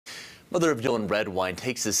Mother of Dylan Redwine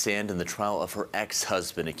takes a stand in the trial of her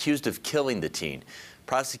ex-husband, accused of killing the teen.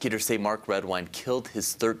 Prosecutors say Mark Redwine killed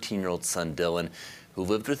his 13-year-old son Dylan, who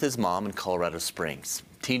lived with his mom in Colorado Springs.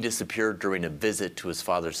 Teen disappeared during a visit to his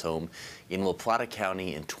father's home in La Plata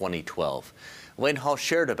County in 2012. Elaine Hall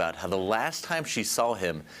shared about how the last time she saw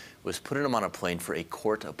him was putting him on a plane for a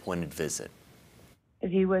court-appointed visit.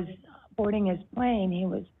 As he was boarding his plane, he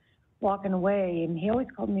was walking away, and he always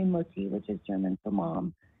called me Mutti, which is German for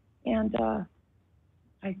mom. And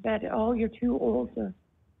I said, "Oh, you're too old to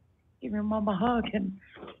give your mom a hug," and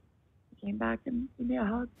he came back and gave me a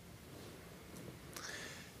hug.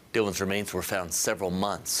 Dylan's remains were found several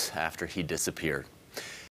months after he disappeared.